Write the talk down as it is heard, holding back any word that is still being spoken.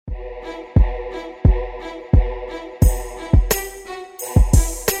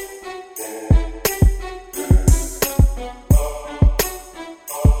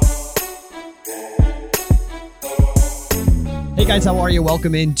guys, how are you?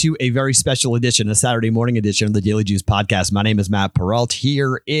 Welcome into a very special edition, a Saturday morning edition of the Daily Juice podcast. My name is Matt Perrault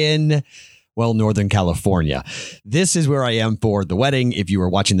here in, Northern California. This is where I am for the wedding. If you are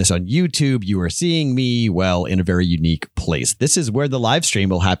watching this on YouTube, you are seeing me, in a very unique place. This is where the live stream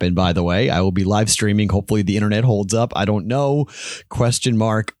will happen, by the way. I will be live streaming. Hopefully the internet holds up. I don't know. ? Cross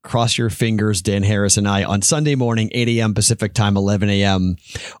your fingers, Dan Harris and I, on Sunday morning, 8 a.m. Pacific time, 11 a.m.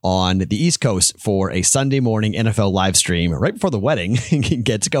 on the East Coast for a Sunday morning NFL live stream right before the wedding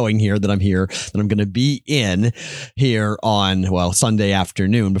gets going here, that I'm going to be in here on, Sunday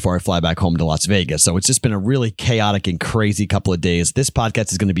afternoon before I fly back home to Las Vegas. So it's just been a really chaotic and crazy couple of days. This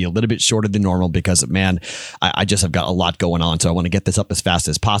podcast is going to be a little bit shorter than normal because, I just have got a lot going on. So I want to get this up as fast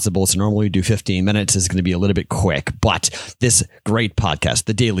as possible. So normally we do 15 minutes. This is going to be a little bit quick, but this great podcast,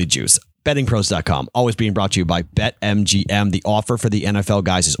 The Daily Juice, bettingpros.com, always being brought to you by BetMGM. The offer for the NFL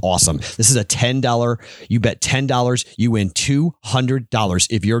guys is awesome. This is a $10. You bet $10, you win $200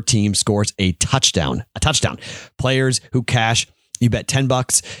 if your team scores a touchdown. Players who cash, you bet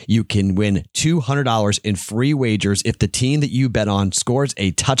 $10, you can win $200 in free wagers if the team that you bet on scores a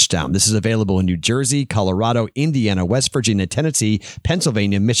touchdown. This is available in New Jersey, Colorado, Indiana, West Virginia, Tennessee,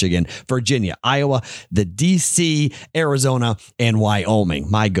 Pennsylvania, Michigan, Virginia, Iowa, the DC, Arizona, and Wyoming.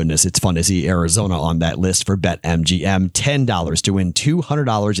 My goodness, it's fun to see Arizona on that list for BetMGM. $10 to win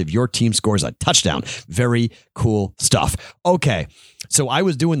 $200 if your team scores a touchdown. Very cool stuff. Okay, so I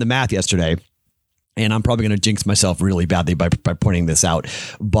was doing the math yesterday, and I'm probably going to jinx myself really badly by pointing this out,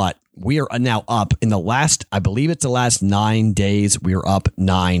 but we are now up in the last 9 days, we are up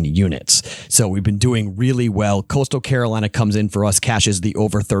 9 units. So we've been doing really well. Coastal Carolina comes in for us, cashes the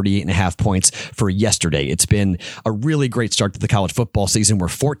over 38.5 points for yesterday. It's been a really great start to the college football season. We're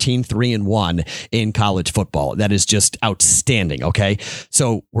 14-3-1 in college football. That is just outstanding. Okay.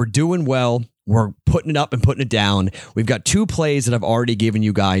 So we're doing well. We're putting it up and putting it down. We've got 2 plays that I've already given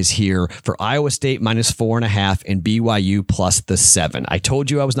you guys here for Iowa State -4.5 and BYU plus the 7. I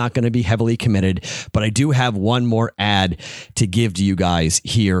told you I was not going to be heavily committed, but I do have one more ad to give to you guys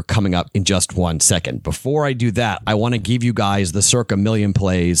here coming up in just 1 second. Before I do that, I want to give you guys the circa million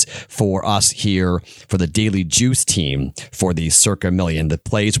plays for us here for the Daily Juice team for the circa million. The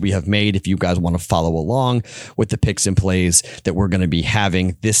plays we have made, if you guys want to follow along with the picks and plays that we're going to be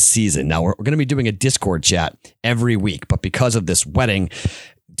having this season. Now, we're going to be doing a Discord chat every week, but because of this wedding,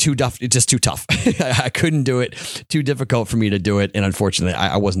 it's just too tough. I couldn't do it. Too difficult for me to do it. And unfortunately,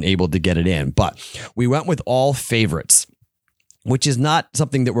 I wasn't able to get it in. But we went with all favorites, which is not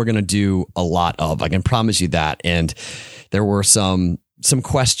something that we're going to do a lot of. I can promise you that. And there were some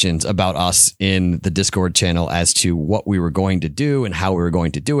questions about us in the Discord channel as to what we were going to do and how we were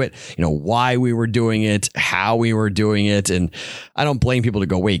going to do it, why we were doing it, how we were doing it. And I don't blame people to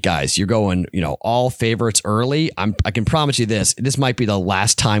go, wait, guys, you're going, all favorites early. I can promise you this might be the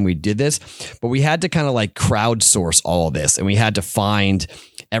last time we did this, but we had to kind of crowdsource all of this, and we had to find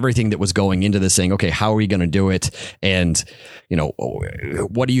everything that was going into this saying, okay, how are we going to do it? And,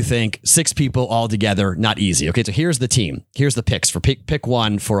 what do you think? 6 people all together, not easy. Okay, so here's the team. Here's the picks for pick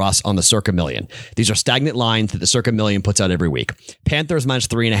one for us on the circa million. These are stagnant lines that the circa million puts out every week. Panthers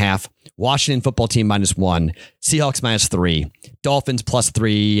 -3.5, Washington football team -1, Seahawks -3, Dolphins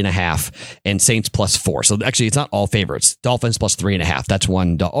 +3.5, and Saints +4. So actually, it's not all favorites. Dolphins +3.5. That's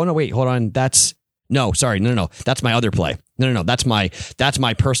one. Oh no, wait, hold on. No. That's my other play. No. That's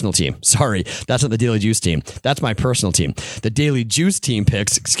my personal team. Sorry. That's not the Daily Juice team. That's my personal team. The Daily Juice team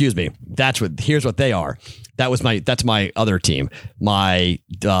picks, here's what they are. That's my other team.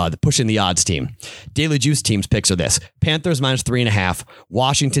 The pushing the odds team. Daily Juice team's picks are this: Panthers -3.5,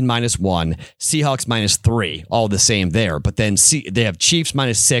 Washington -1, Seahawks -3, all the same there. But then they have Chiefs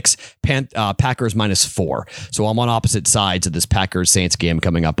 -6, Packers -4. So I'm on opposite sides of this Packers Saints game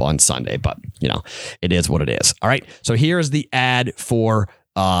coming up on Sunday, but it is what it is. All right. So here's the ad for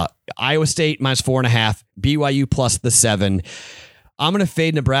Iowa State -4.5, BYU plus the 7. I'm going to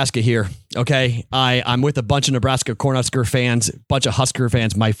fade Nebraska here, okay? I'm with a bunch of Nebraska Cornhusker fans, bunch of Husker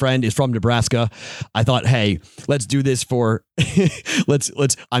fans. My friend is from Nebraska. I thought, hey, let's do this for,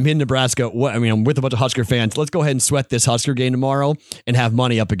 I'm in Nebraska. I'm with a bunch of Husker fans. Let's go ahead and sweat this Husker game tomorrow and have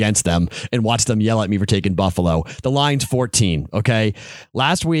money up against them and watch them yell at me for taking Buffalo. The line's 14, okay?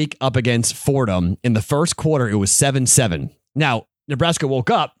 Last week up against Fordham, in the first quarter, it was 7-7. Now, Nebraska woke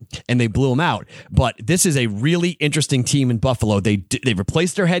up and they blew them out. But this is a really interesting team in Buffalo. They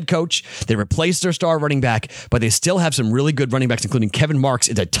replaced their head coach. They replaced their star running back, but they still have some really good running backs, including Kevin Marks.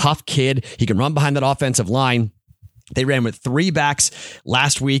 It's a tough kid. He can run behind that offensive line. They ran with 3 backs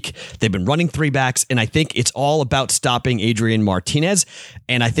last week. They've been running 3 backs, and I think it's all about stopping Adrian Martinez.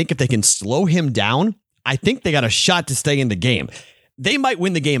 And I think if they can slow him down, I think they got a shot to stay in the game. they might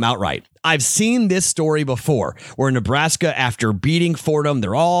win the game outright. I've seen this story before where Nebraska, after beating Fordham,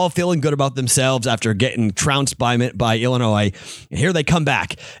 they're all feeling good about themselves after getting trounced by Illinois. And here they come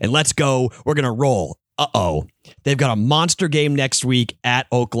back and let's go. We're going to roll. Uh-oh. They've got a monster game next week at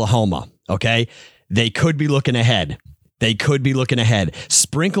Oklahoma. Okay. They could be looking ahead.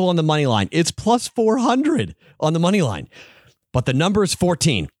 Sprinkle on the money line. It's plus 400 on the money line. But the number is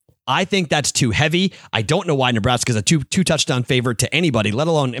 14. I think that's too heavy. I don't know why Nebraska's a two touchdown favorite to anybody, let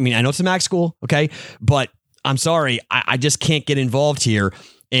alone, I mean, I know it's a MAC school, okay? But I'm sorry, I just can't get involved here.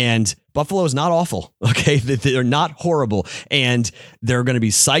 And Buffalo is not awful, okay? They're not horrible. And they're going to be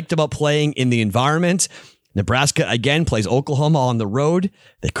psyched about playing in the environment. Nebraska, again, plays Oklahoma on the road.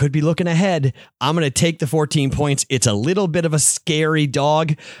 They could be looking ahead. I'm going to take the 14 points. It's a little bit of a scary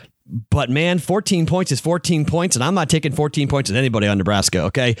dog. But man, 14 points is 14 points, and I'm not taking 14 points at anybody on Nebraska,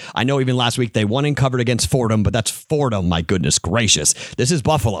 okay? I know even last week they won and covered against Fordham, but that's Fordham, my goodness gracious. This is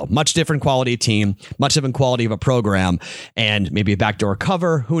Buffalo. Much different quality team, much different quality of a program, and maybe a backdoor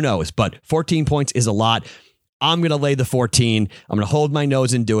cover, who knows? But 14 points is a lot. I'm going to lay the 14. I'm going to hold my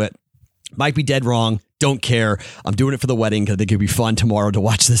nose and do it. Might be dead wrong. Don't care. I'm doing it for the wedding because I think it'd be fun tomorrow to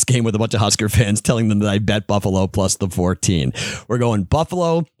watch this game with a bunch of Husker fans telling them that I bet Buffalo plus the 14. We're going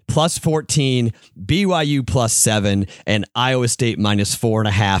Buffalo plus 14, BYU plus 7, and Iowa State minus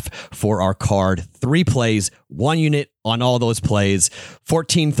 4.5 for our card. 3 plays, 1 unit on all those plays.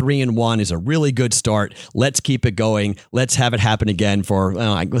 14-3-1 is a really good start. Let's keep it going. Let's have it happen again for,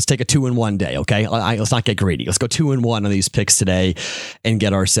 let's take a 2-1 day, okay? Let's not get greedy. Let's go 2-1 on these picks today and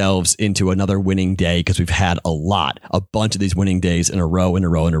get ourselves into another winning day because we've had a bunch of these winning days in a row.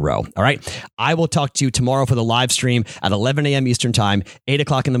 All right? I will talk to you tomorrow for the live stream at 11 a.m. Eastern Time, 8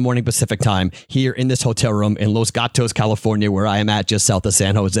 o'clock in the morning Pacific Time, here in this hotel room in Los Gatos, California, where I am at just south of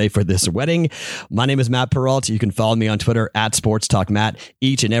San Jose for this wedding. My name is Matt Perrault. You can follow me on Twitter at SportsTalkMatt.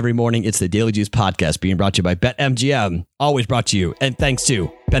 Each and every morning, it's the Daily Juice podcast being brought to you by BetMGM. Always brought to you, and thanks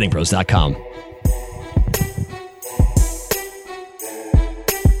to BettingPros.com.